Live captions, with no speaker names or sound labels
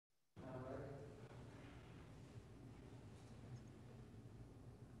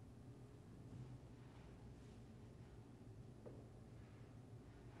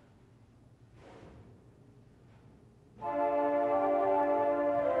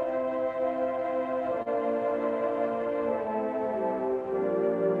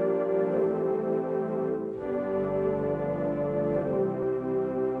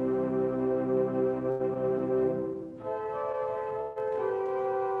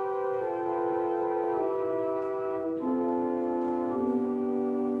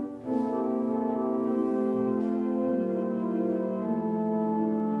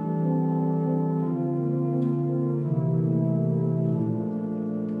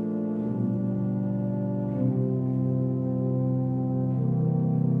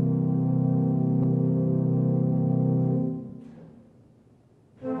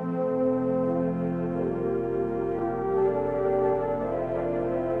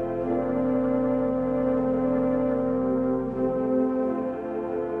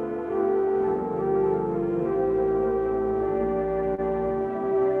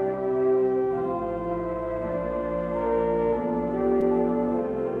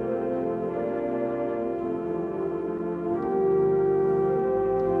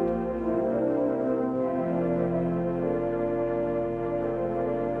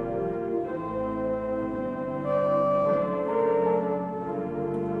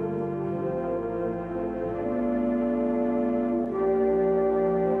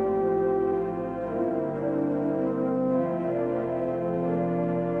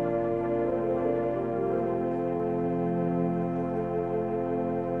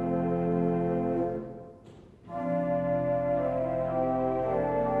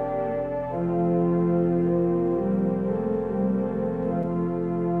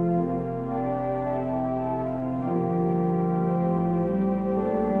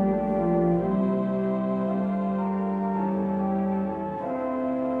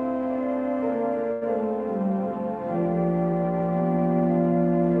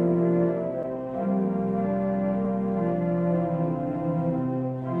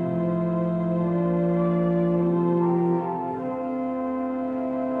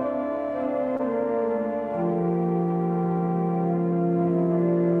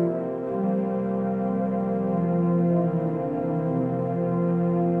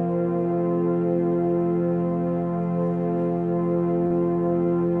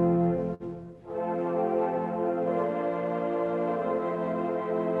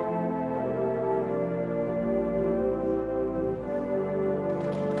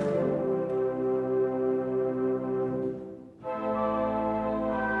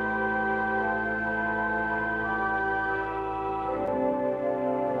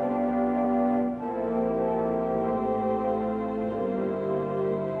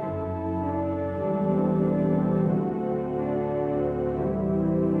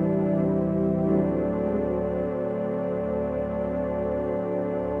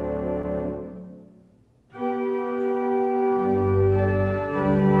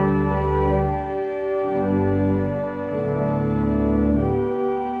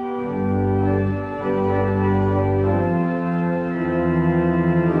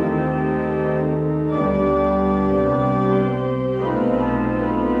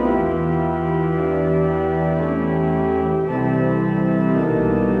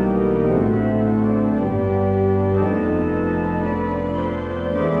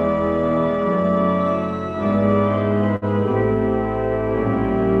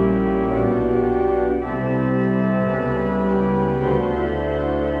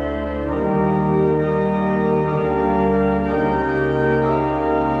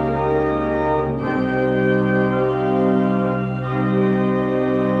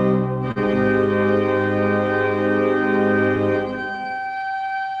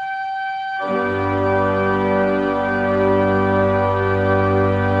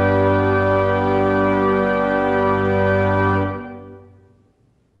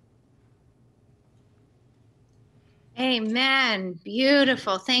Amen.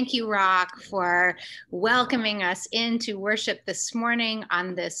 Beautiful. Thank you, Rock, for welcoming us into worship this morning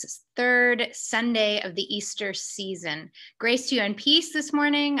on this third Sunday of the Easter season. Grace to you and peace this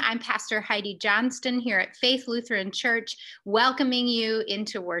morning. I'm Pastor Heidi Johnston here at Faith Lutheran Church, welcoming you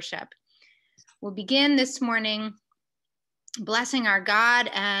into worship. We'll begin this morning blessing our God,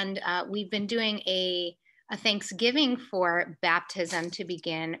 and we've been doing a thanksgiving for baptism to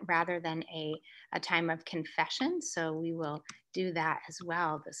begin rather than a time of confession. So we will do that as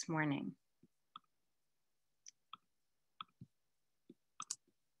well this morning.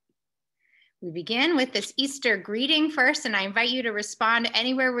 We begin with this Easter greeting first, and I invite you to respond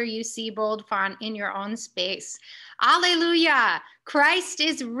anywhere where you see bold font in your own space. Alleluia! Christ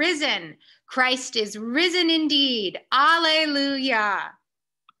is risen. Christ is risen indeed. Alleluia!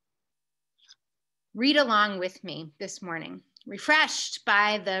 Read along with me this morning. Refreshed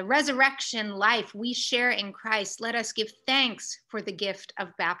by the resurrection life we share in Christ, let us give thanks for the gift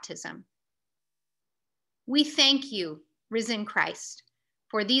of baptism. We thank you, risen Christ,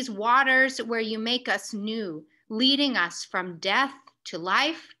 for these waters where you make us new, leading us from death to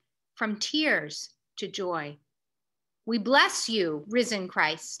life, from tears to joy. We bless you, risen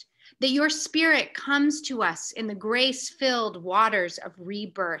Christ, that your Spirit comes to us in the grace-filled waters of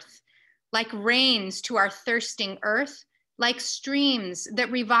rebirth, like rains to our thirsting earth, like streams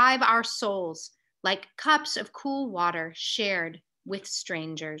that revive our souls, like cups of cool water shared with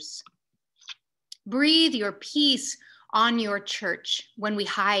strangers. Breathe your peace on your church when we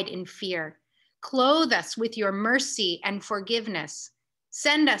hide in fear. Clothe us with your mercy and forgiveness.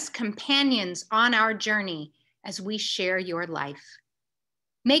 Send us companions on our journey as we share your life.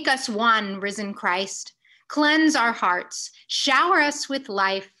 Make us one, risen Christ. Cleanse our hearts. Shower us with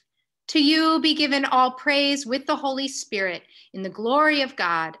life. To you be given all praise with the Holy Spirit in the glory of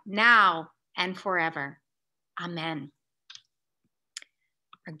God, now and forever. Amen.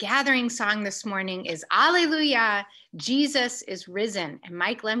 Our gathering song this morning is Alleluia, Jesus is risen. And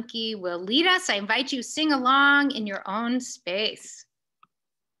Mike Lembke will lead us. I invite you to sing along in your own space.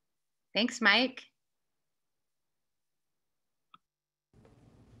 Thanks, Mike.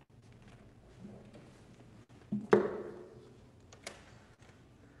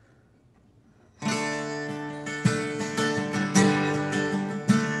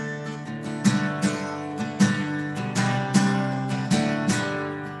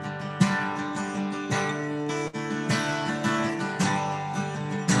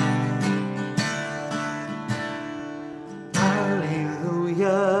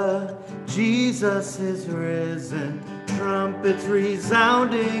 Jesus is risen, trumpets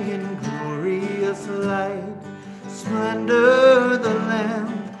resounding in glorious light. Splendor the Lamb,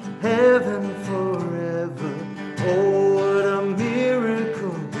 heaven forever. Oh, what a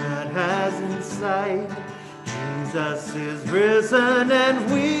miracle God has in sight. Jesus is risen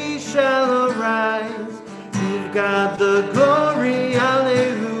and we shall arise. Give God the glory,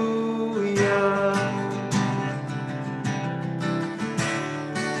 hallelujah.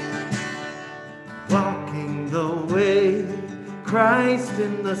 Walking the way, Christ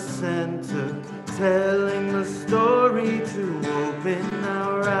in the center, telling the story to open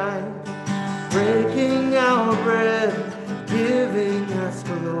our eyes, breaking our bread, giving us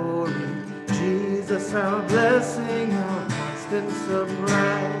glory. Jesus, our blessing, our constant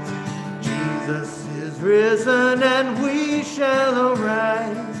surprise. Jesus is risen and we shall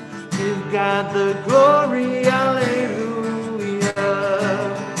arise. Give God the glory, hallelujah.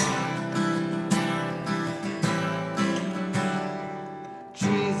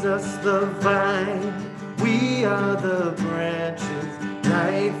 Jesus the vine, we are the branches,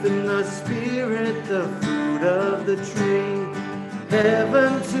 life in the spirit, the fruit of the tree.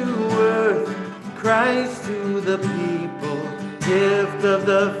 Heaven to earth, Christ to the people, gift of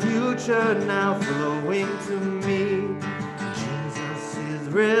the future now flowing to me. Jesus is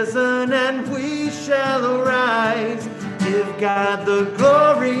risen and we shall arise. Give God the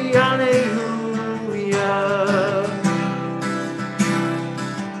glory, hallelujah.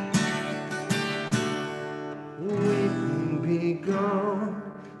 Gone,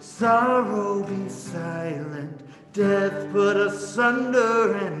 sorrow be silent, death put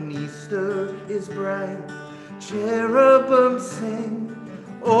asunder, and Easter is bright. Cherubim sing,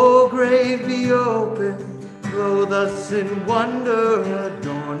 O grave be open, clothe us in wonder,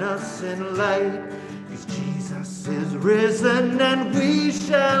 adorn us in light. 'Cause Jesus is risen and we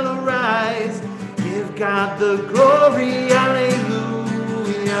shall arise. Give God the glory, hallelujah.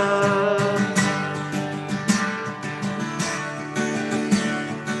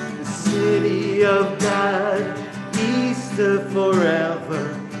 City of God, Easter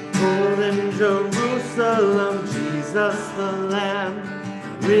forever, Golden Jerusalem, Jesus the Lamb,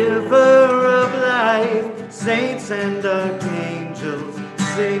 river of life, saints and archangels,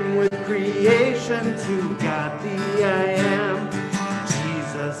 sing with creation to God the I am.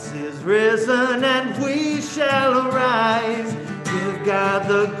 Jesus is risen and we shall arise. Give God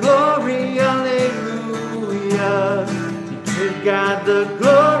the glory, hallelujah. Give God the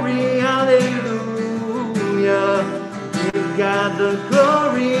glory, hallelujah. Give God the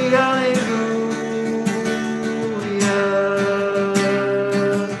glory, hallelujah.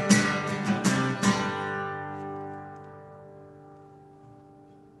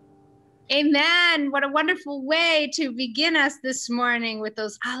 Amen. What a wonderful way to begin us this morning with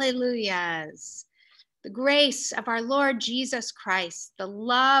those hallelujahs. The grace of our Lord Jesus Christ, the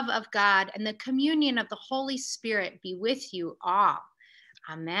love of God, and the communion of the Holy Spirit be with you all.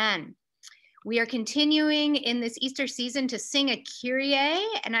 Amen. We are continuing in this Easter season to sing a Kyrie,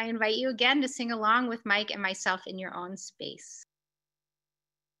 and I invite you again to sing along with Mike and myself in your own space.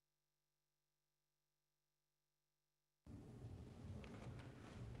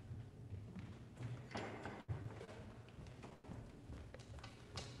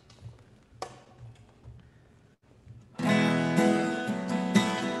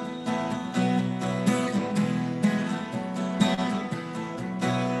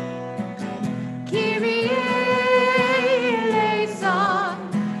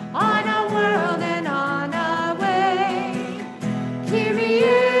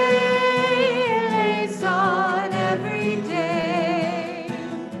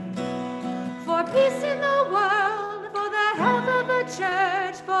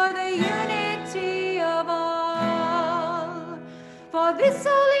 This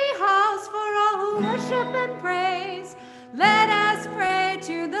holy house, for all who worship and praise, let us pray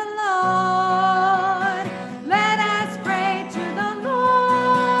to the Lord. Let us pray to the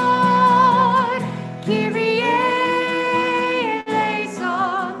Lord. Kyrie eleison,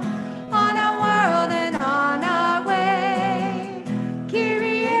 on our world and on our way.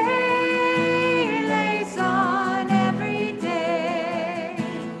 Kyrie eleison every day.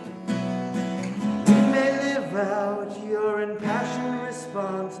 We may live out your impassioned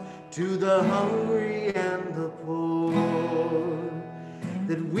response to the hungry and the poor,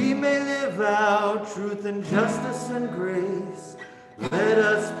 that we may live out truth and justice and grace. Let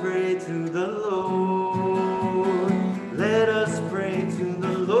us pray to the Lord. Let us pray to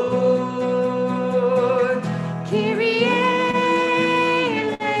the Lord. Kyrie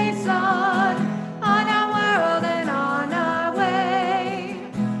eleison, on our world and on our way.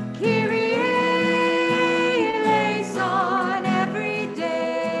 Kyrie eleison every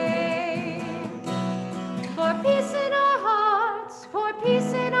day. For peace in our hearts, for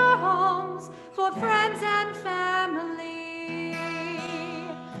peace in our homes, for friends and family,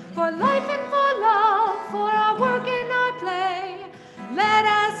 for life and for love, for our work and our play. Let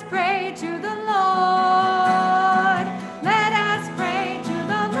us pray to the Lord. Let us pray to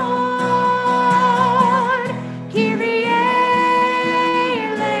the Lord. Kyrie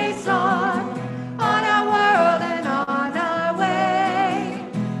eleison, on our world and on our way.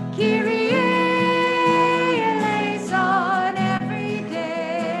 Kyrie eleison every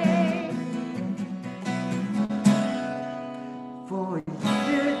day. For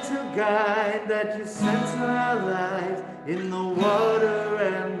Spirit to guide, that you center our lives in the water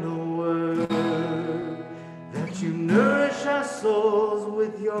and the word, that you nourish our souls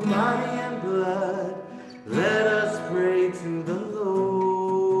with your body and blood. Let us pray to the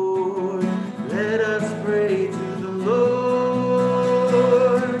Lord. Let us pray to the Lord.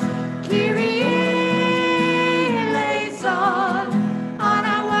 Kyrie eleison, on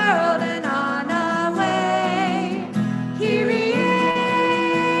our world and on our way. Kyrie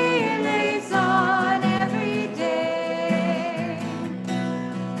eleison every day.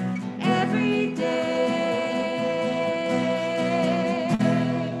 Every day.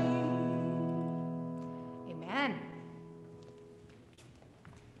 Amen.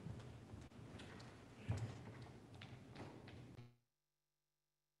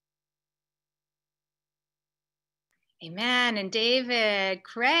 Amen. And David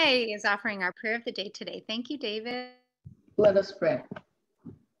Krey is offering our prayer of the day today. Thank you, David. Let us pray.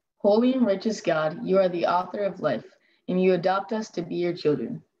 Holy and righteous God, you are the author of life, and you adopt us to be your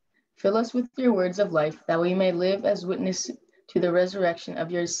children. Fill us with your words of life, that we may live as witness to the resurrection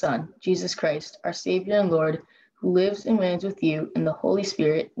of your Son, Jesus Christ, our Savior and Lord, who lives and reigns with you in the Holy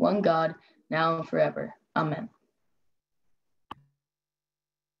Spirit, one God, now and forever. Amen.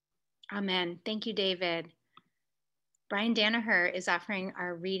 Amen. Thank you, David. Brian Danaher is offering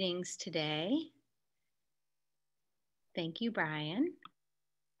our readings today. Thank you, Brian.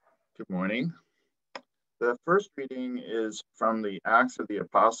 Good morning. The first reading is from the Acts of the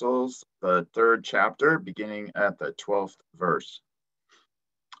Apostles, the 3rd chapter, beginning at the 12th verse.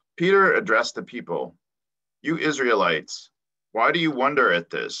 Peter addressed the people, "You Israelites, why do you wonder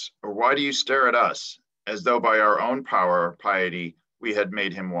at this, or why do you stare at us, as though by our own power or piety we had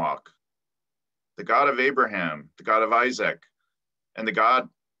made him walk? The God of Abraham, the God of Isaac, and the God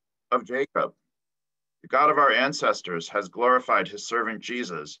of Jacob, the God of our ancestors, has glorified his servant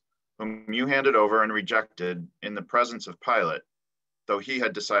Jesus, whom you handed over and rejected in the presence of Pilate, though he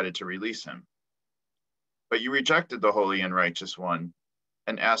had decided to release him. But you rejected the holy and righteous one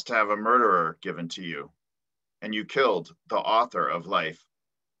and asked to have a murderer given to you, and you killed the author of life,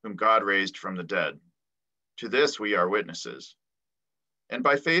 whom God raised from the dead. To this we are witnesses. And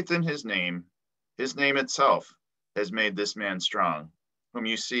by faith in his name itself has made this man strong, whom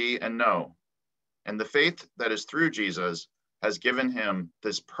you see and know. And the faith that is through Jesus has given him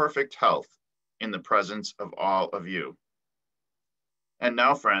this perfect health in the presence of all of you. And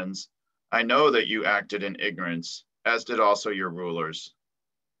now, friends, I know that you acted in ignorance, as did also your rulers.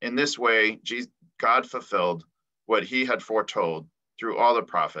 In this way, God fulfilled what he had foretold through all the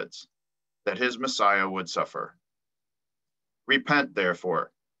prophets, that his Messiah would suffer. Repent,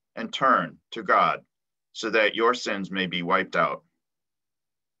 therefore, and turn to God, so that your sins may be wiped out."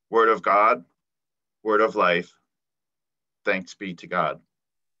 Word of God, word of life. Thanks be to God.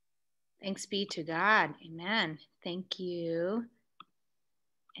 Thanks be to God. Amen. Thank you.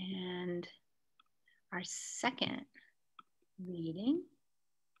 And our second reading.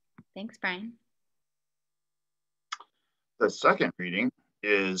 Thanks, Brian. The second reading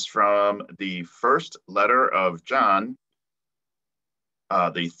is from the first letter of John,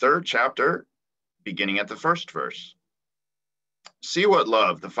 the 3rd chapter, beginning at the 1st verse. "See what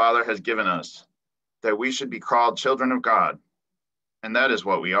love the Father has given us, that we should be called children of God, and that is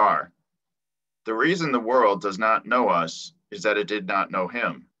what we are. The reason the world does not know us is that it did not know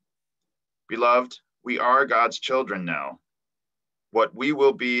him. Beloved, we are God's children now. What we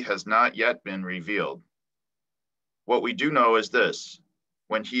will be has not yet been revealed. What we do know is this: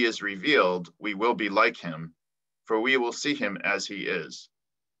 when he is revealed, we will be like him, for we will see him as he is.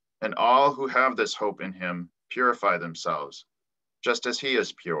 And all who have this hope in him purify themselves, just as he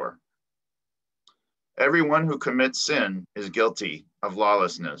is pure. Everyone who commits sin is guilty of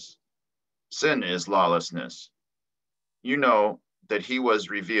lawlessness. Sin is lawlessness. You know that he was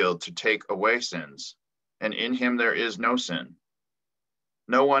revealed to take away sins, and in him there is no sin.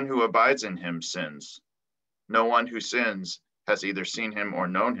 No one who abides in him sins. No one who sins has either seen him or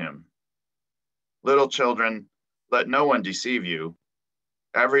known him. Little children, let no one deceive you.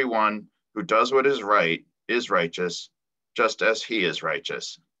 Everyone who does what is right is righteous, just as he is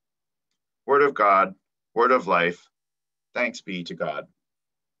righteous." Word of God, word of life. Thanks be to God.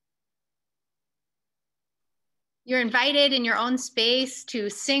 You're invited in your own space to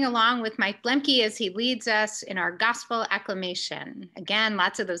sing along with Mike Lembke as he leads us in our gospel acclamation. Again,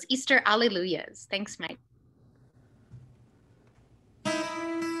 lots of those Easter alleluias. Thanks, Mike.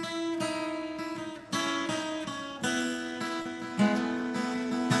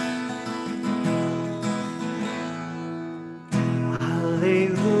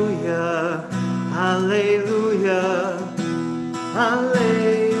 Hallelujah, hallelujah,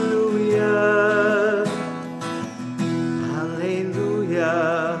 hallelujah,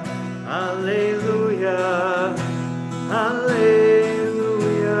 hallelujah, hallelujah, hallelujah,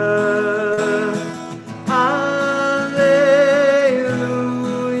 hallelujah,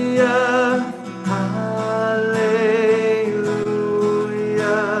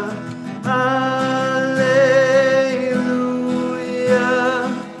 hallelujah,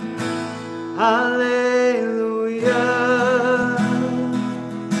 hallelujah.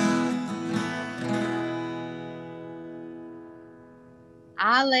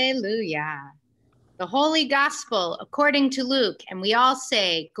 Alleluia. The Holy Gospel according to Luke, and we all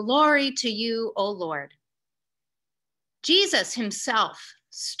say, "Glory to you, O Lord." Jesus himself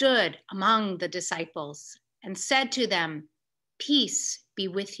stood among the disciples and said to them, "Peace be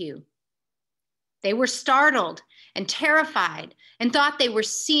with you." They were startled and terrified and thought they were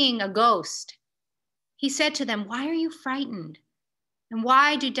seeing a ghost. He said to them, "Why are you frightened? And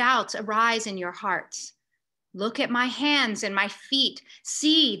why do doubts arise in your hearts? Look at my hands and my feet.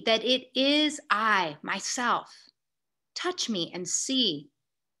 See that it is I, myself. Touch me and see.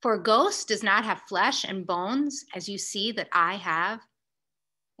 For a ghost does not have flesh and bones, as you see that I have."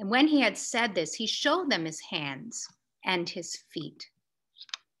 And when he had said this, he showed them his hands and his feet.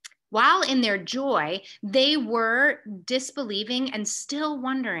 While in their joy, they were disbelieving and still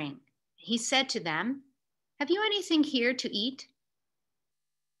wondering. He said to them, "Have you anything here to eat?"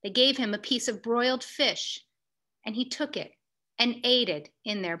 They gave him a piece of broiled fish, and he took it and ate it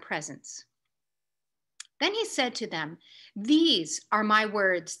in their presence. Then he said to them, "These are my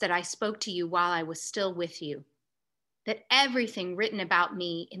words that I spoke to you while I was still with you, that everything written about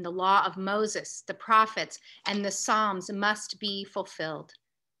me in the law of Moses, the prophets, and the Psalms must be fulfilled."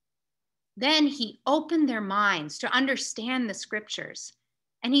 Then he opened their minds to understand the scriptures.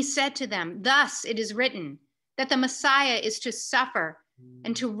 And he said to them, "Thus it is written, that the Messiah is to suffer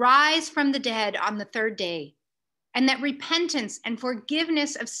and to rise from the dead on the third day, and that repentance and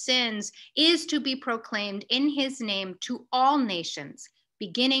forgiveness of sins is to be proclaimed in his name to all nations,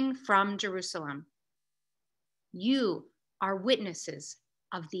 beginning from Jerusalem. You are witnesses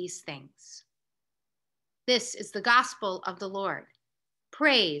of these things." This is the gospel of the Lord.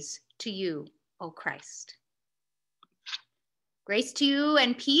 Praise to you, O Christ. Grace to you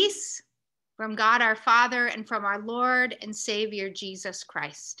and peace from God our Father and from our Lord and Savior Jesus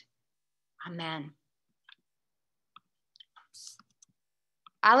Christ. Amen.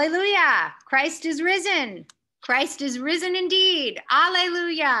 Alleluia. Christ is risen. Christ is risen indeed.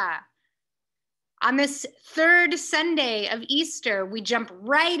 Alleluia. On this third Sunday of Easter, we jump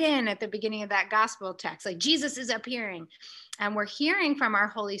right in at the beginning of that gospel text, like Jesus is appearing. And we're hearing from our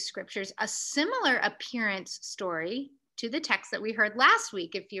Holy Scriptures a similar appearance story to the text that we heard last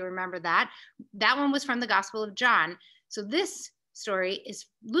week, if you remember that. That one was from the Gospel of John. So this story is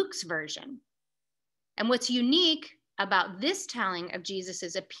Luke's version. And what's unique about this telling of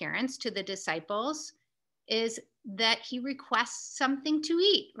Jesus's appearance to the disciples is that he requests something to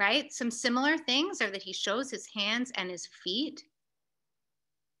eat, right? Some similar things are that he shows his hands and his feet.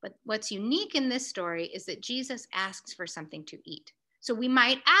 But what's unique in this story is that Jesus asks for something to eat. So we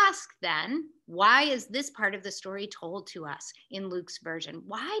might ask then, why is this part of the story told to us in Luke's version?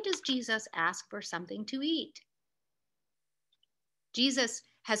 Why does Jesus ask for something to eat? Jesus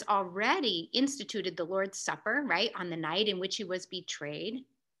has already instituted the Lord's Supper, right, on the night in which he was betrayed.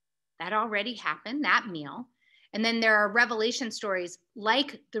 That already happened, that meal. And then there are revelation stories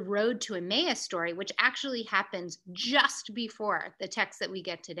like the Road to Emmaus story, which actually happens just before the text that we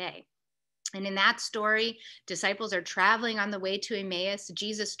get today. And in that story, disciples are traveling on the way to Emmaus.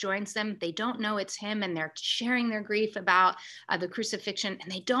 Jesus joins them. They don't know it's him, and they're sharing their grief about the crucifixion.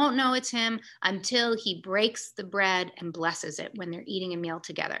 And they don't know it's him until he breaks the bread and blesses it when they're eating a meal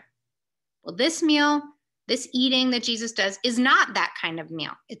together. Well, this meal, this eating that Jesus does is not that kind of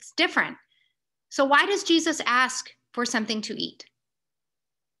meal. It's different. So why does Jesus ask for something to eat?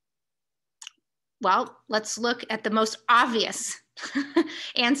 Well, let's look at the most obvious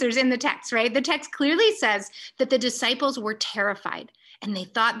answers in the text, right? The text clearly says that the disciples were terrified and they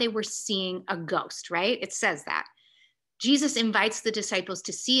thought they were seeing a ghost, right? It says that. Jesus invites the disciples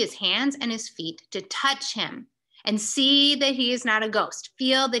to see his hands and his feet, to touch him and see that he is not a ghost,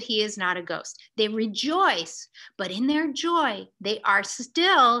 feel that he is not a ghost. They rejoice, but in their joy, they are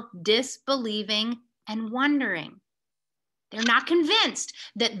still disbelieving and wondering. They're not convinced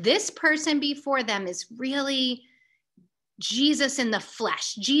that this person before them is really Jesus in the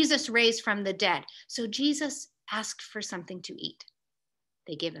flesh, Jesus raised from the dead. So Jesus asked for something to eat.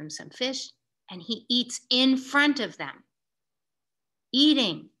 They give him some fish, and he eats in front of them.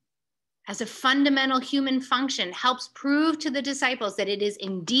 Eating as a fundamental human function helps prove to the disciples that it is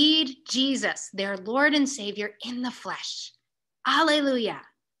indeed Jesus, their Lord and Savior in the flesh. Alleluia.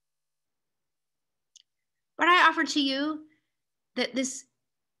 But I offer to you that this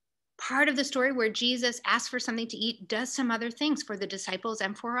part of the story where Jesus asks for something to eat does some other things for the disciples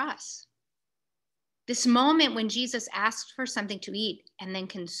and for us. This moment when Jesus asks for something to eat and then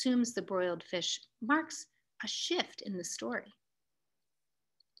consumes the broiled fish marks a shift in the story.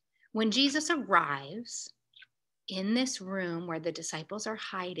 When Jesus arrives in this room where the disciples are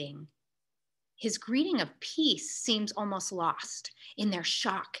hiding, his greeting of peace seems almost lost in their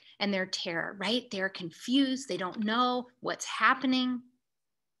shock and their terror, right? They're confused. They don't know what's happening.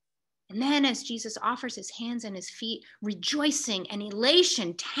 And then as Jesus offers his hands and his feet, rejoicing and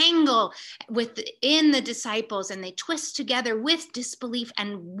elation tangle within the disciples, and they twist together with disbelief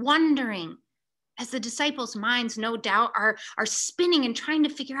and wondering, as the disciples' minds, no doubt, are spinning and trying to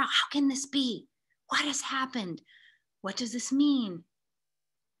figure out, how can this be? What has happened? What does this mean?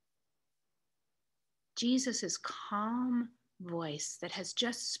 Jesus' calm voice that has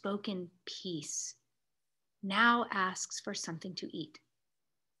just spoken peace now asks for something to eat.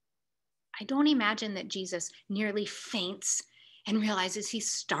 I don't imagine that Jesus nearly faints and realizes he's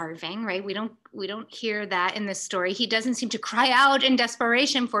starving, right? We don't hear that in this story. He doesn't seem to cry out in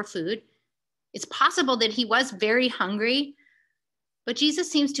desperation for food. It's possible that he was very hungry, But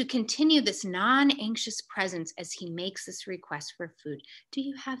Jesus seems to continue this non-anxious presence as he makes this request for food. Do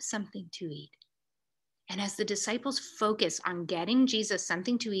you have something to eat? And as the disciples focus on getting Jesus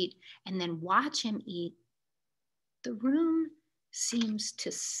something to eat and then watch him eat, the room seems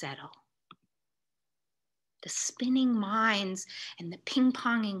to settle. The spinning minds and the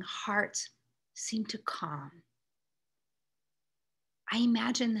ping-ponging hearts seem to calm. I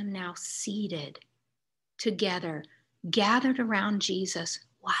imagine them now seated together, gathered around Jesus,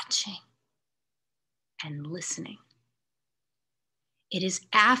 watching and listening. It is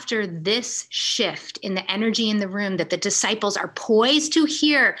after this shift in the energy in the room that the disciples are poised to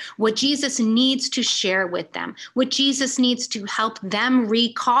hear what Jesus needs to share with them, what Jesus needs to help them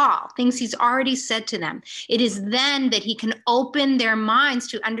recall, things he's already said to them. It is then that he can open their minds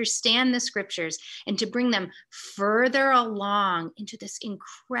to understand the scriptures and to bring them further along into this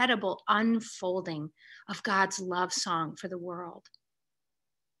incredible unfolding of God's love song for the world.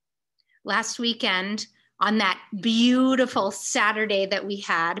 Last weekend, on that beautiful Saturday that we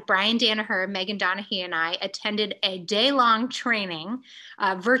had, Brian Danaher, Megan Danaher, and I attended a day-long training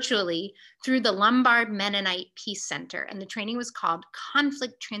virtually through the Lombard Mennonite Peace Center. And the training was called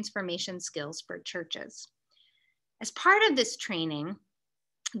Conflict Transformation Skills for Churches. As part of this training,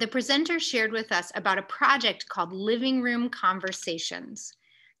 the presenter shared with us about a project called Living Room Conversations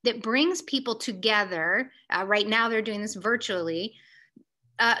that brings people together. Right now they're doing this virtually.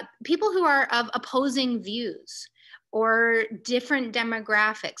 People who are of opposing views or different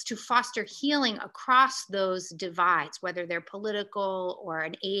demographics to foster healing across those divides, whether they're political or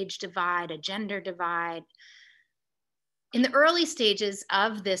an age divide, a gender divide. In the early stages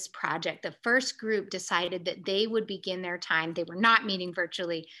of this project, the first group decided that they would begin their time, they were not meeting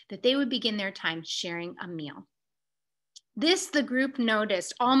virtually, that they would begin their time sharing a meal. This, the group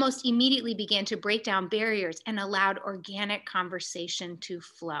noticed, almost immediately began to break down barriers and allowed organic conversation to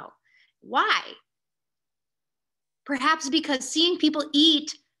flow. Why? Perhaps because seeing people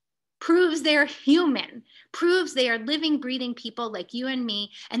eat proves they're human, proves they are living, breathing people like you and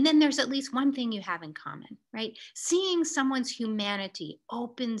me. And then there's at least one thing you have in common, right? Seeing someone's humanity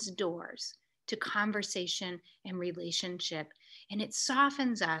opens doors to conversation and relationship, and it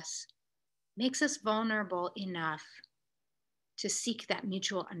softens us, makes us vulnerable enough to seek that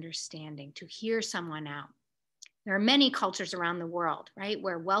mutual understanding, to hear someone out. There are many cultures around the world, right,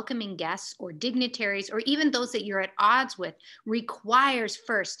 where welcoming guests or dignitaries or even those that you're at odds with requires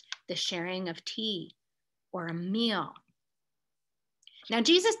first the sharing of tea or a meal. Now,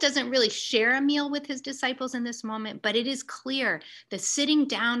 Jesus doesn't really share a meal with his disciples in this moment, but it is clear that sitting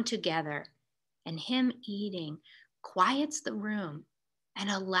down together and him eating quiets the room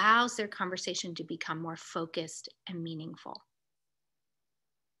and allows their conversation to become more focused and meaningful.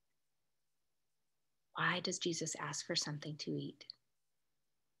 Why does Jesus ask for something to eat?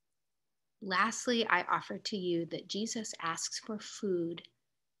 Lastly, I offer to you that Jesus asks for food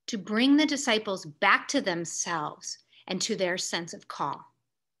to bring the disciples back to themselves and to their sense of call.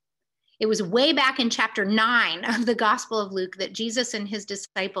 It was way back in chapter 9 of the Gospel of Luke that Jesus and his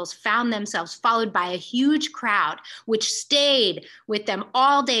disciples found themselves followed by a huge crowd, which stayed with them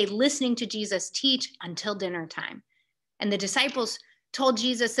all day listening to Jesus teach until dinner time. And the disciples told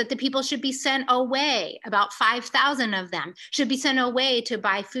Jesus that the people should be sent away, about 5,000 of them should be sent away to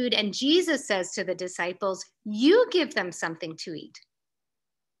buy food. And Jesus says to the disciples, you give them something to eat.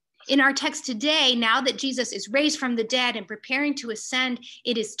 In our text today, now that Jesus is raised from the dead and preparing to ascend,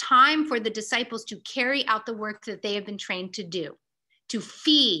 it is time for the disciples to carry out the work that they have been trained to do, to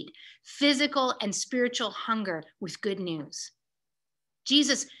feed physical and spiritual hunger with good news.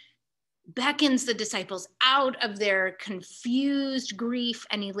 Jesus beckons the disciples out of their confused grief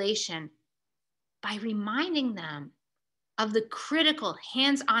and elation by reminding them of the critical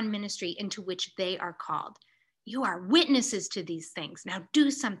hands-on ministry into which they are called. You are witnesses to these things. Now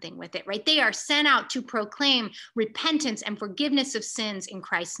do something with it, right? They are sent out to proclaim repentance and forgiveness of sins in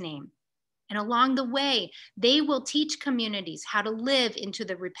Christ's name. And along the way, they will teach communities how to live into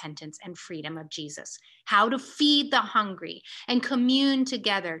the repentance and freedom of Jesus, how to feed the hungry and commune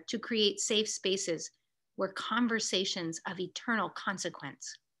together to create safe spaces where conversations of eternal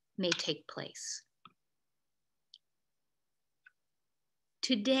consequence may take place.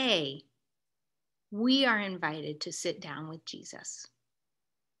 Today, we are invited to sit down with Jesus.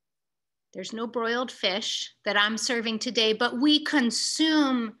 There's no broiled fish that I'm serving today, but we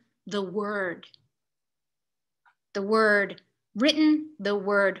consume the word written, the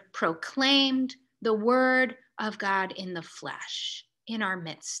word proclaimed, the word of God in the flesh, in our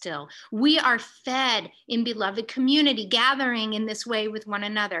midst still. We are fed in beloved community, gathering in this way with one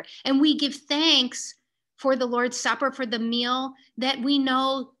another. And we give thanks for the Lord's Supper, for the meal that we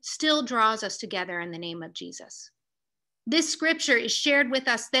know still draws us together in the name of Jesus. This scripture is shared with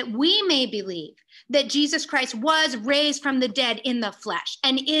us that we may believe that Jesus Christ was raised from the dead in the flesh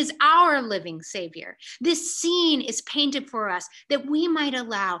and is our living Savior. This scene is painted for us that we might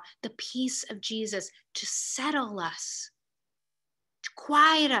allow the peace of Jesus to settle us, to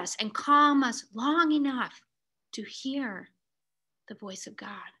quiet us and calm us long enough to hear the voice of God,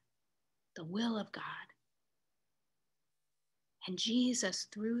 the will of God. And Jesus,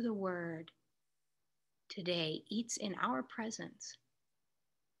 through the word, today eats in our presence,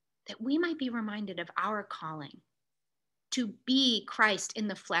 that we might be reminded of our calling to be Christ in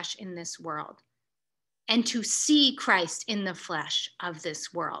the flesh in this world, and to see Christ in the flesh of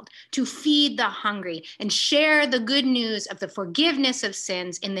this world, to feed the hungry and share the good news of the forgiveness of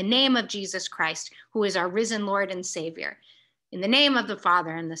sins in the name of Jesus Christ, who is our risen Lord and Savior. In the name of the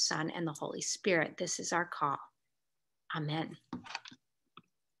Father and the Son and the Holy Spirit, this is our call. Amen.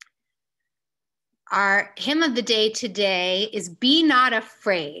 Our hymn of the day today is Be Not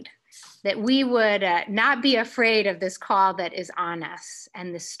Afraid, that we would not be afraid of this call that is on us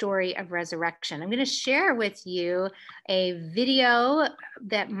and the story of resurrection. I'm going to share with you a video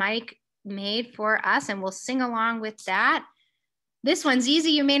that Mike made for us, and we'll sing along with that. This one's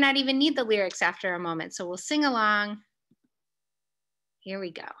easy. You may not even need the lyrics after a moment, so we'll sing along. Here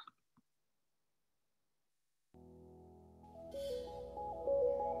we go.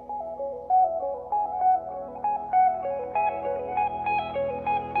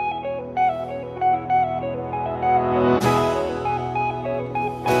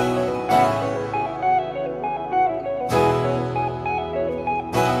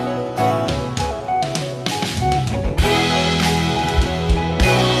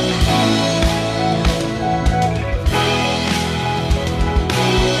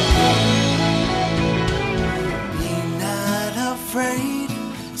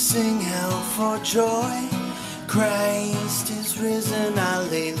 Joy, Christ is risen,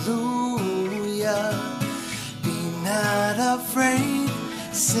 hallelujah. Be not afraid,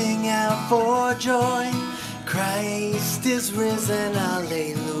 sing out for joy, Christ is risen,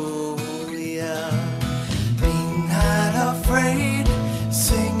 hallelujah. Be not afraid,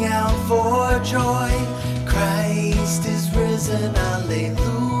 sing out for joy, Christ is risen, hallelujah.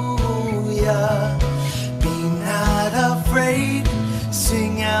 Be not afraid,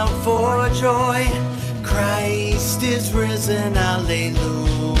 sing out for joy, Christ is risen,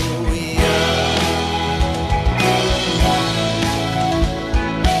 hallelujah.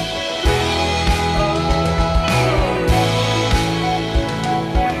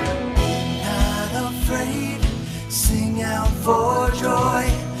 Be not afraid, sing out for joy,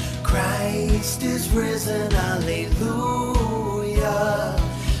 Christ is risen, hallelujah.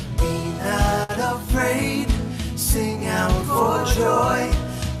 Be not afraid, sing out for joy,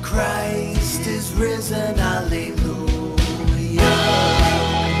 Christ is risen, hallelujah. Be not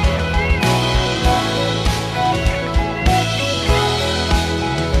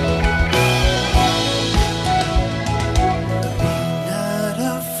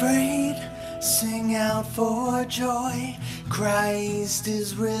afraid, sing out for joy, Christ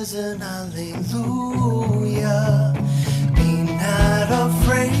is risen, hallelujah. Be not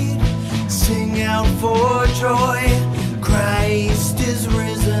afraid, sing out for joy, Christ is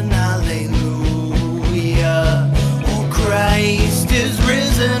risen, hallelujah. Oh, Christ is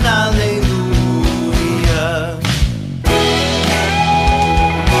risen, hallelujah.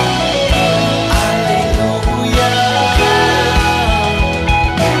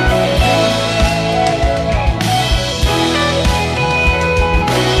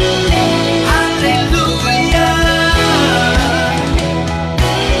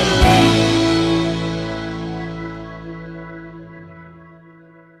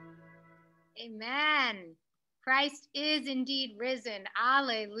 Amen. Christ is indeed risen.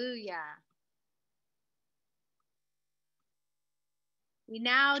 Alleluia. We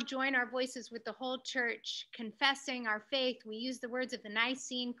now join our voices with the whole church, confessing our faith. We use the words of the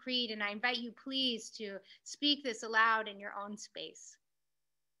Nicene Creed, and I invite you please to speak this aloud in your own space.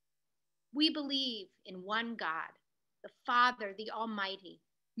 We believe in one God, the Father, the Almighty,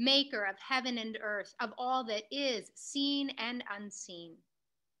 maker of heaven and earth, of all that is seen and unseen.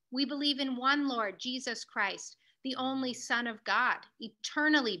 We believe in one Lord, Jesus Christ, the only Son of God,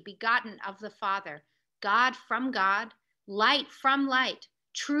 eternally begotten of the Father, God from God, light from light,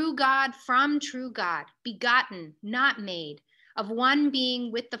 true God from true God, begotten, not made, of one being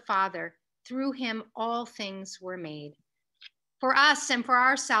with the Father. Through him all things were made. For us and for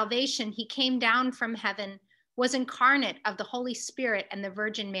our salvation, he came down from heaven, was incarnate of the Holy Spirit and the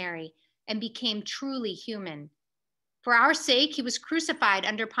Virgin Mary, and became truly human. For our sake, he was crucified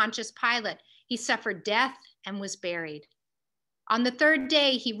under Pontius Pilate. He suffered death and was buried. On the third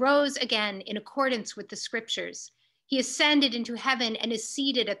day, he rose again in accordance with the scriptures. He ascended into heaven and is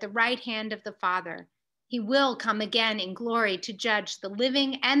seated at the right hand of the Father. He will come again in glory to judge the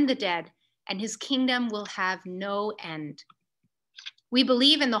living and the dead, and his kingdom will have no end. We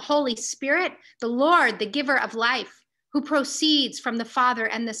believe in the Holy Spirit, the Lord, the giver of life, who proceeds from the Father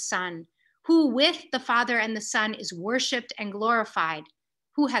and the Son, who with the Father and the Son is worshiped and glorified,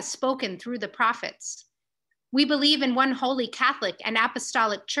 who has spoken through the prophets. We believe in one holy Catholic and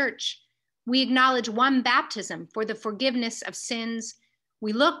Apostolic Church. We acknowledge one baptism for the forgiveness of sins.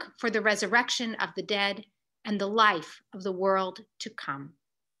 We look for the resurrection of the dead and the life of the world to come.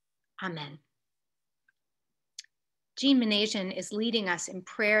 Amen. Jeanne Minasian is leading us in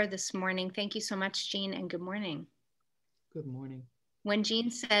prayer this morning. Thank you so much, Jeanne, and good morning. Good morning. When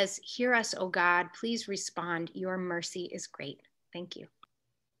Jeanne says, "Hear us, O God," please respond, "Your mercy is great." Thank you.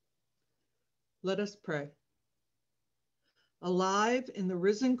 Let us pray. Alive in the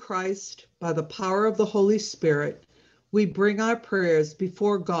risen Christ, by the power of the Holy Spirit, we bring our prayers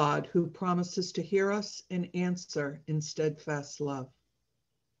before God, who promises to hear us and answer in steadfast love.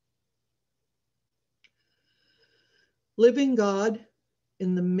 Living God,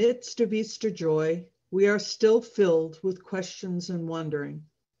 in the midst of Easter joy, we are still filled with questions and wondering.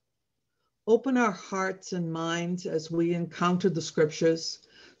 Open our hearts and minds as we encounter the scriptures,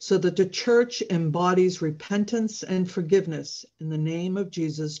 so that the church embodies repentance and forgiveness in the name of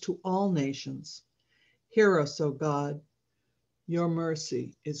Jesus to all nations. Hear us, O God. Your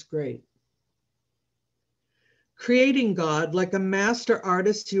mercy is great. Creating God, like a master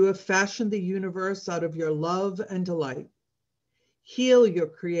artist, you have fashioned the universe out of your love and delight. Heal your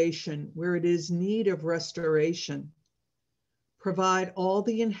creation where it is need of restoration. Provide all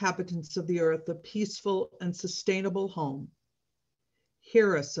the inhabitants of the earth a peaceful and sustainable home.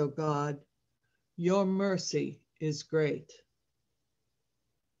 Hear us, O God. Your mercy is great.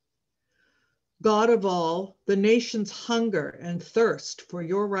 God of all, the nations hunger and thirst for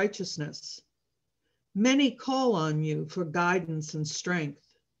your righteousness. Many call on you for guidance and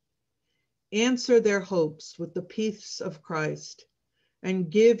strength. Answer their hopes with the peace of Christ,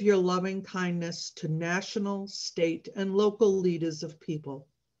 and give your loving kindness to national, state, and local leaders of people.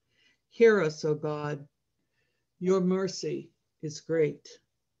 Hear us, O God. Your mercy is great.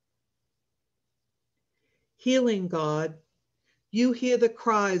 Healing God, you hear the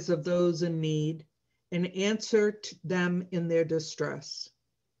cries of those in need and answer to them in their distress.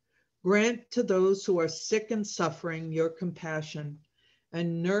 Grant to those who are sick and suffering your compassion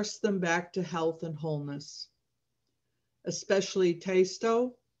and nurse them back to health and wholeness. Especially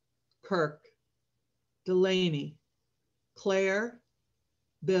Taisto, Kirk, Delaney, Claire,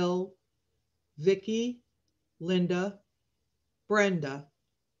 Bill, Vicky, Linda, Brenda,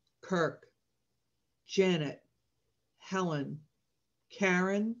 Kirk, Janet, Helen,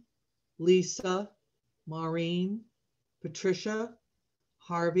 Karen, Lisa, Maureen, Patricia,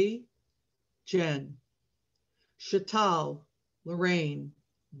 Harvey, Jen, Chantal, Lorraine,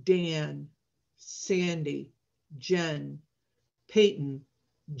 Dan, Sandy, Jen, Peyton,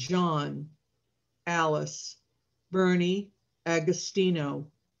 John, Alice, Bernie, Agostino,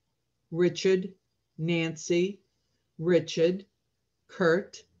 Richard, Nancy, Richard,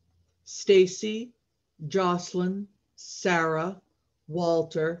 Kurt, Stacy, Jocelyn, Sarah,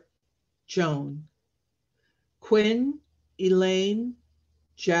 Walter, Joan, Quinn, Elaine,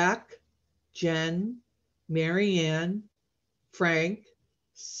 Jack, Jen, Marianne, Frank,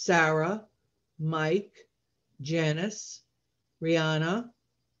 Sarah, Mike, Janice, Rihanna,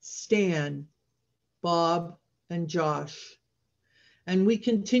 Stan, Bob, and Josh. And we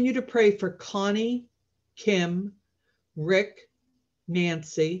continue to pray for Connie, Kim, Rick,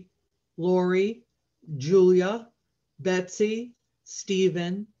 Nancy, Lori, Julia, Betsy,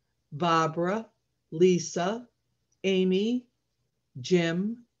 Stephen, Barbara, Lisa, Amy,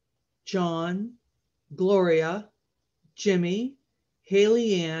 Jim, John, Gloria, Jimmy,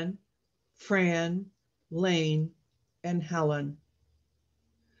 Haley Ann, Fran, Lane, and Helen.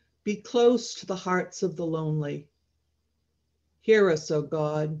 Be close to the hearts of the lonely. Hear us, O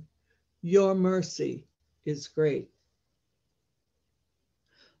God. Your mercy is great.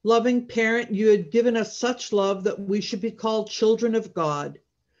 Loving parent, you had given us such love that we should be called children of God.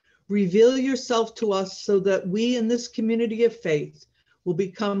 Reveal yourself to us so that we in this community of faith will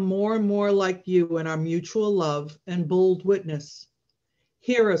become more and more like you in our mutual love and bold witness.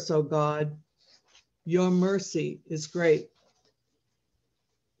 Hear us, O God. Your mercy is great.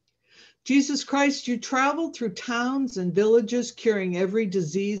 Jesus Christ, you traveled through towns and villages, curing every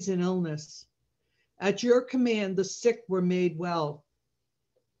disease and illness. At your command, the sick were made well.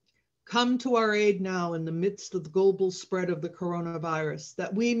 Come to our aid now in the midst of the global spread of the coronavirus,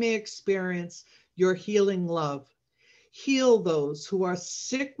 that we may experience your healing love. Heal those who are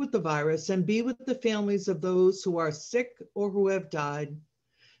sick with the virus and be with the families of those who are sick or who have died.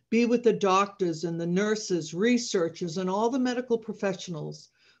 Be with the doctors and the nurses, researchers, and all the medical professionals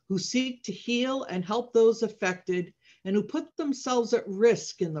who seek to heal and help those affected and who put themselves at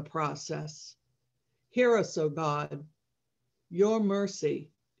risk in the process. Hear us, O God. Your mercy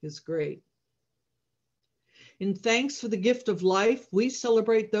is great. In thanks for the gift of life, we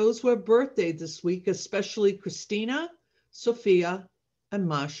celebrate those who have birthday this week, especially Christina, Sophia, and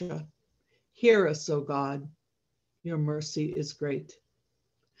Masha. Hear us, O God. Your mercy is great.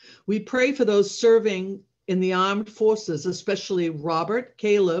 We pray for those serving in the armed forces, especially Robert,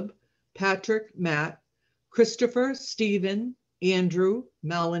 Caleb, Patrick, Matt, Christopher, Stephen, Andrew,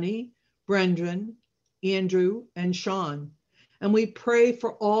 Melanie, Brendan, Andrew, and Sean. And we pray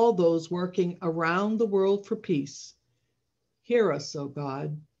for all those working around the world for peace. Hear us, O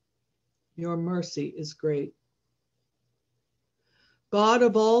God. Your mercy is great. God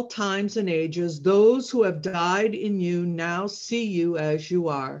of all times and ages, those who have died in you now see you as you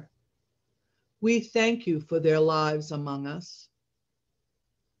are. We thank you for their lives among us.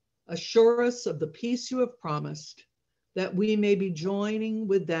 Assure us of the peace you have promised, that we may be joining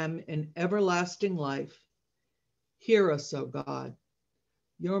with them in everlasting life. Hear us, O God.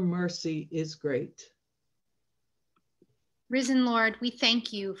 Your mercy is great. Risen Lord, we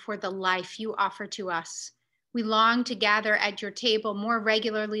thank you for the life you offer to us. We long to gather at your table more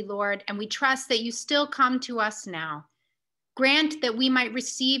regularly, Lord, and we trust that you still come to us now. Grant that we might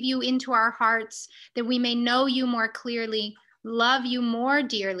receive you into our hearts, that we may know you more clearly, love you more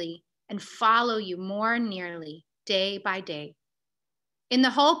dearly, and follow you more nearly, day by day. In the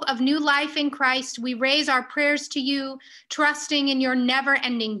hope of new life in Christ, we raise our prayers to you, trusting in your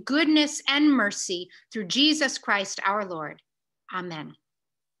never-ending goodness and mercy through Jesus Christ our Lord. Amen.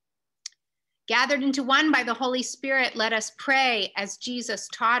 Gathered into one by the Holy Spirit, let us pray as Jesus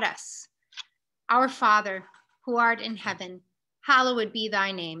taught us. Our Father, who art in heaven, hallowed be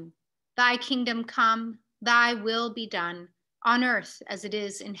thy name. Thy kingdom come, thy will be done, on earth as it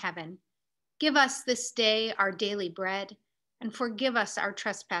is in heaven. Give us this day our daily bread, and forgive us our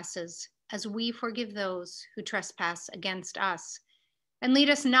trespasses, as we forgive those who trespass against us. And lead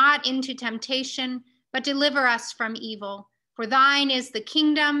us not into temptation, but deliver us from evil. For thine is the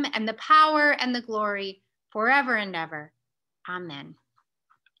kingdom and the power and the glory, forever and ever. Amen.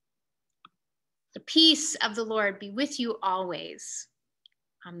 The peace of the Lord be with you always.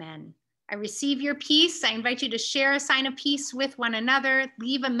 Amen. I receive your peace. I invite you to share a sign of peace with one another.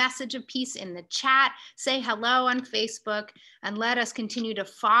 Leave a message of peace in the chat. Say hello on Facebook, and let us continue to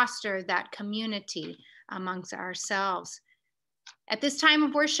foster that community amongst ourselves. At this time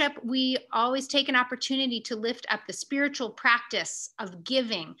of worship, we always take an opportunity to lift up the spiritual practice of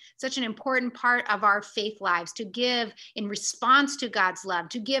giving, such an important part of our faith lives, to give in response to God's love,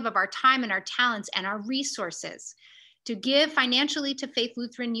 to give of our time and our talents and our resources. To give financially to Faith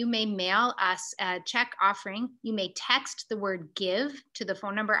Lutheran, you may mail us a check offering. You may text the word give to the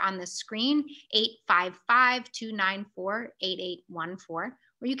phone number on the screen, 855-294-8814, or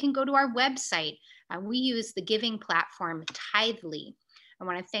you can go to our website. We use the giving platform Tithely. I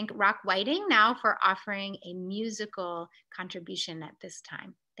want to thank Rock Whiting now for offering a musical contribution at this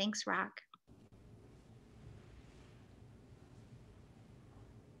time. Thanks, Rock.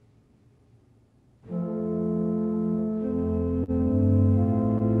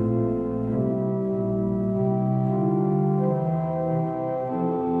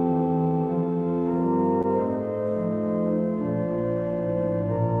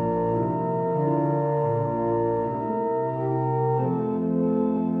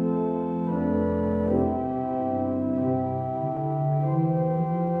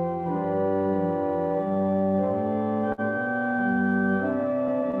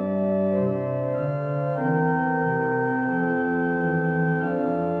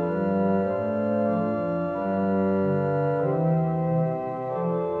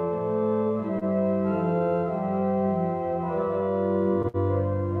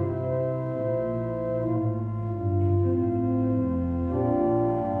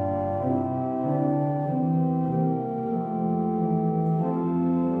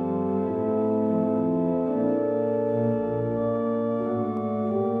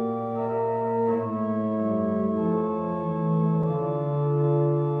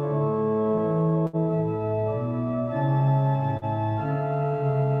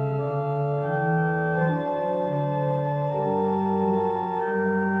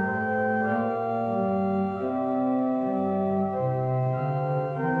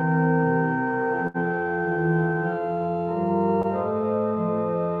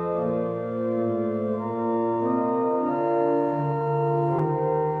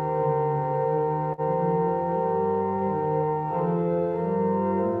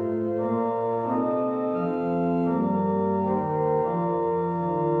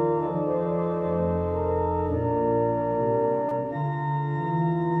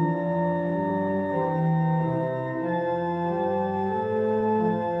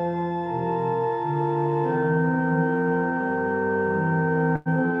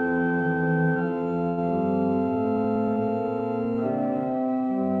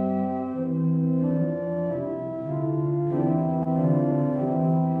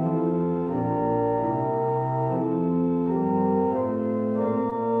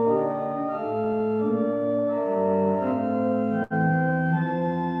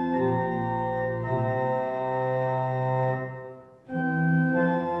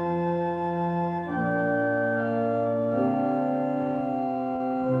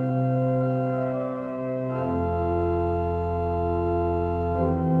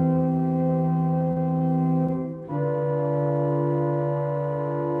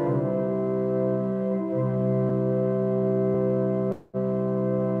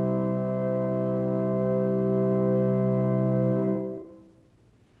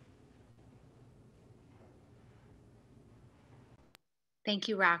 Thank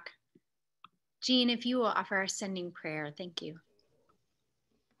you, Rock. Jeanne, if you will offer our sending prayer, thank you.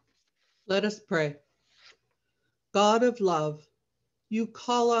 Let us pray. God of love, you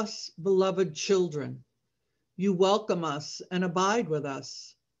call us beloved children. You welcome us and abide with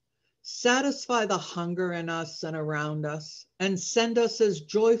us. Satisfy the hunger in us and around us, and send us as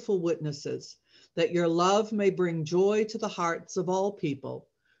joyful witnesses, that your love may bring joy to the hearts of all people.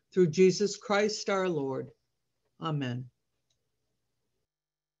 Through Jesus Christ our Lord. Amen.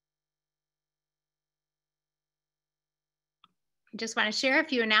 I just want to share a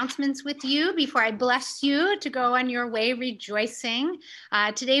few announcements with you before I bless you to go on your way rejoicing.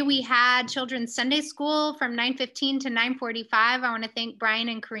 Today we had Children's Sunday School from 9:15 to 9:45. I want to thank Brian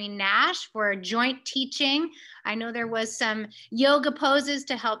and Corrine Nash for joint teaching. I know there was some yoga poses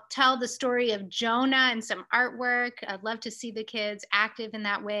to help tell the story of Jonah and some artwork. I'd love to see the kids active in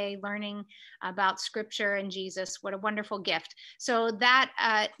that way, learning about scripture and Jesus. What a wonderful gift. So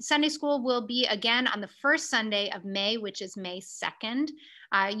that Sunday school will be again on the first Sunday of May, which is May 2nd.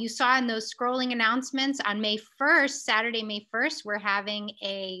 You saw in those scrolling announcements on May 1st, Saturday, May 1st, we're having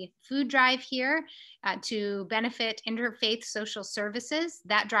a food drive here to benefit Interfaith Social Services.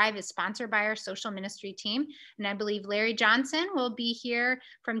 That drive is sponsored by our social ministry team. And I believe Larry Johnson will be here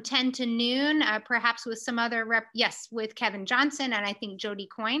from 10 to noon, perhaps with some other with Kevin Johnson and I think Jody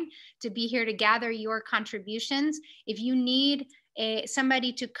Coyne to be here to gather your contributions. If you need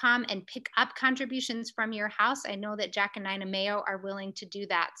somebody to come and pick up contributions from your house, I know that Jack and Nina Mayo are willing to do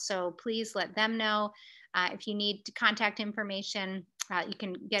that. So please let them know. If you need contact information, you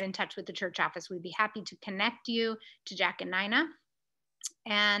can get in touch with the church office. We'd be happy to connect you to Jack and Nina.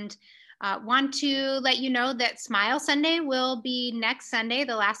 And want to let you know that Smile Sunday will be next Sunday,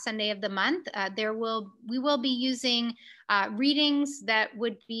 the last Sunday of the month. We will be using readings that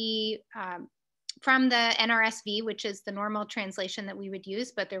would be from the NRSV, which is the normal translation that we would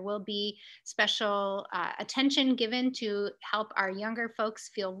use, but there will be special attention given to help our younger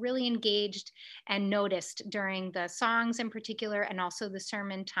folks feel really engaged and noticed during the songs in particular, and also the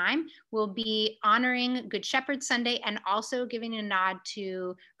sermon time. We'll be honoring Good Shepherd Sunday and also giving a nod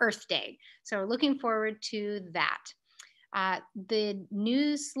to Earth Day. So looking forward to that. The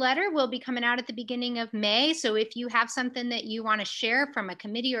newsletter will be coming out at the beginning of May. So if you have something that you want to share from a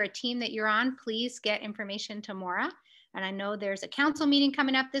committee or a team that you're on, please get information to Maura. And I know there's a council meeting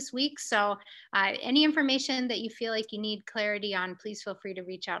coming up this week. So any information that you feel like you need clarity on, please feel free to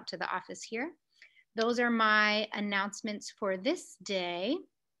reach out to the office here. Those are my announcements for this day.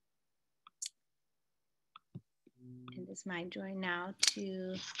 It is my joy now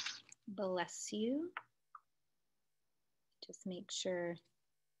to bless you. Just make sure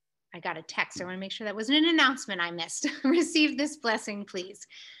I got a text. I want to make sure that wasn't an announcement I missed. Receive this blessing, please.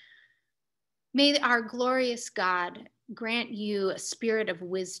 May our glorious God grant you a spirit of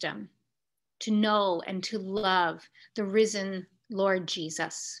wisdom to know and to love the risen Lord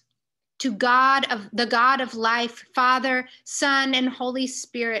Jesus. To the God of life, Father, Son, and Holy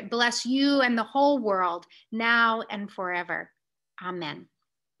Spirit, bless you and the whole world now and forever. Amen.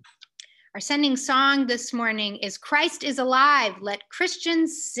 Our sending song this morning is Christ is Alive, Let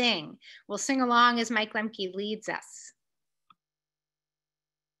Christians Sing. We'll sing along as Mike Lembke leads us.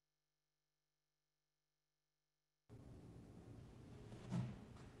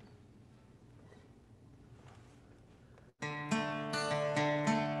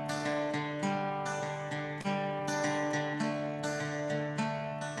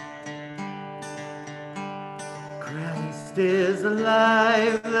 Christ is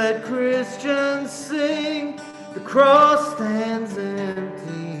alive, let Christians sing. The cross stands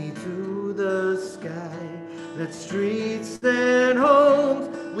empty to the sky. Let streets and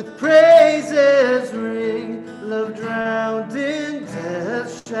homes with praises ring. Love drowned in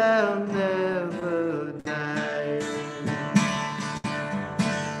death shall never die.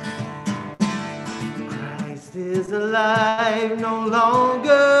 Christ is alive, no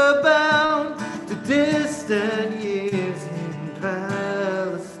longer bound to distant years in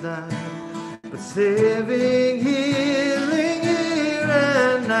Palestine, but saving, healing here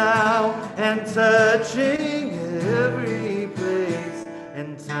and now, and touching every place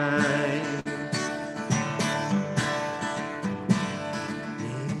and time.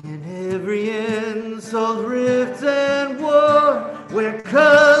 In every insult, rift, and war, where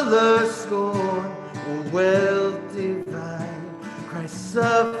color, scorn, or wealth divine, Christ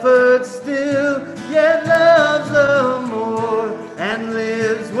suffered still, yet loves the more, and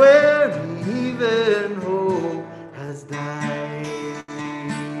lives where even hope has died.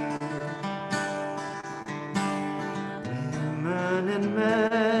 Women and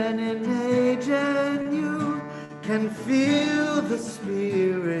men in age and youth can feel the Spirit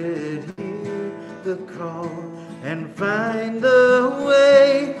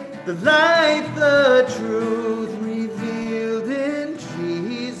the life, the truth revealed in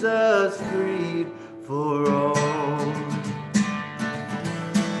Jesus, freed for all.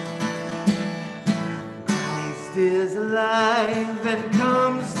 Christ is alive and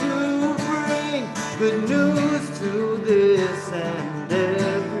comes to bring good news to this and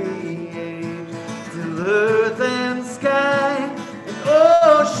every age, till earth and sky and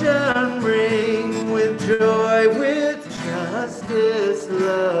ocean ring with joy, with justice,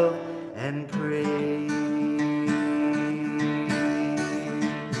 love, and praise.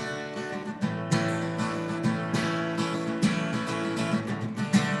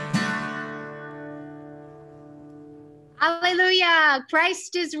 Alleluia.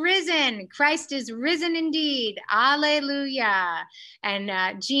 Christ is risen. Christ is risen indeed. Alleluia.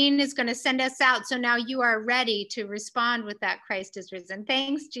 And Jeanne is going to send us out. So now you are ready to respond with that Christ is risen.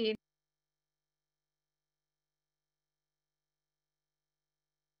 Thanks, Jeanne.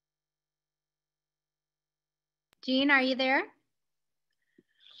 Jeanne, are you there?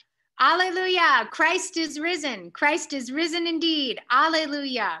 Alleluia. Christ is risen. Christ is risen indeed.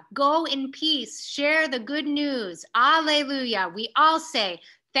 Alleluia. Go in peace. Share the good news. Alleluia. We all say,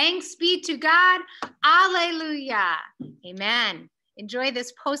 thanks be to God. Alleluia. Amen. Enjoy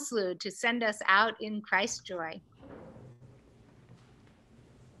this postlude to send us out in Christ's joy.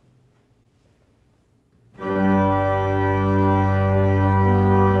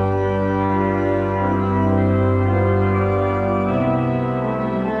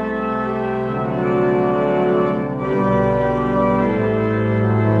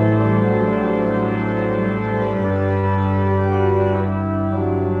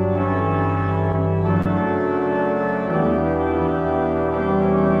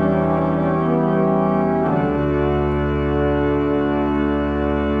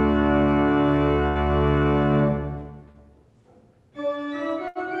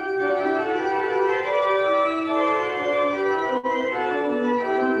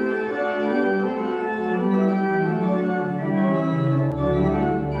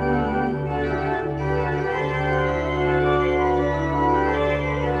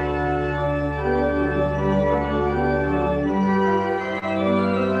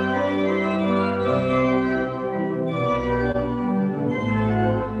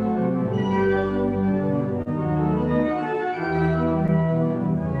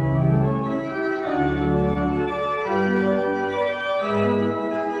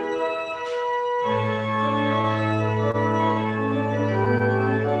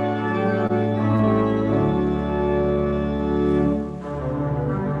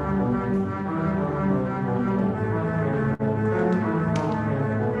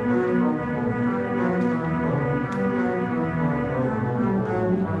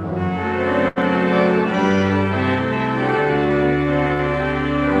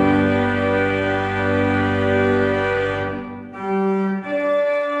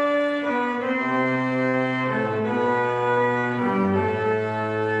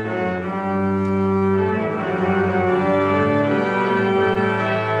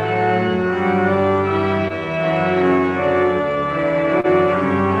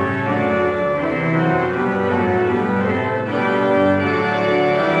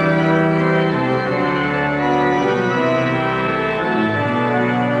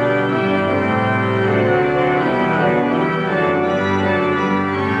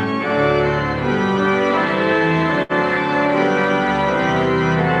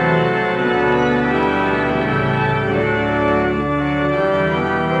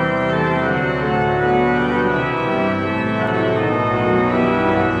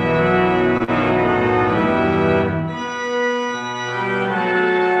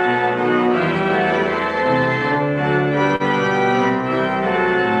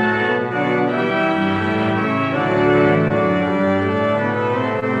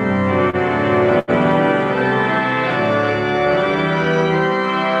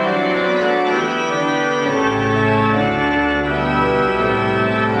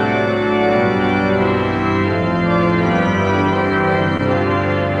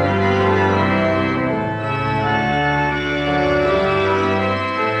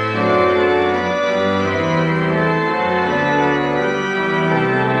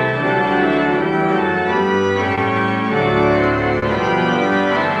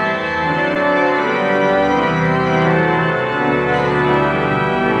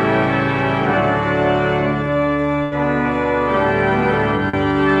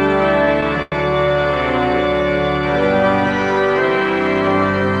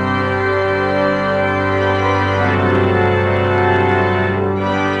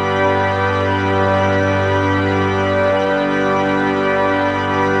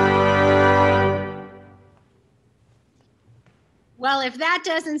 Well, if that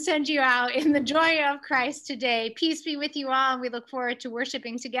doesn't send you out in the joy of Christ today, peace be with you all. And we look forward to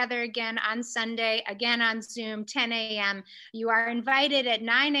worshiping together again on Sunday, again on Zoom, 10 a.m. You are invited at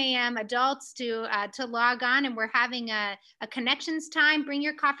 9 a.m. adults to log on, and we're having a connections time. Bring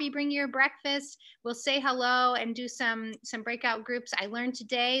your coffee, bring your breakfast. We'll say hello and do some breakout groups. I learned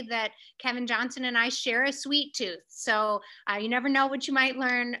today that Kevin Johnston and I share a sweet tooth. So you never know what you might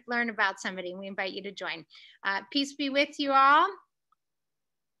learn about somebody. We invite you to join. Peace be with you all.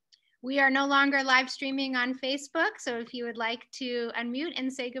 We are no longer live streaming on Facebook, so if you would like to unmute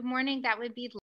and say good morning, that would be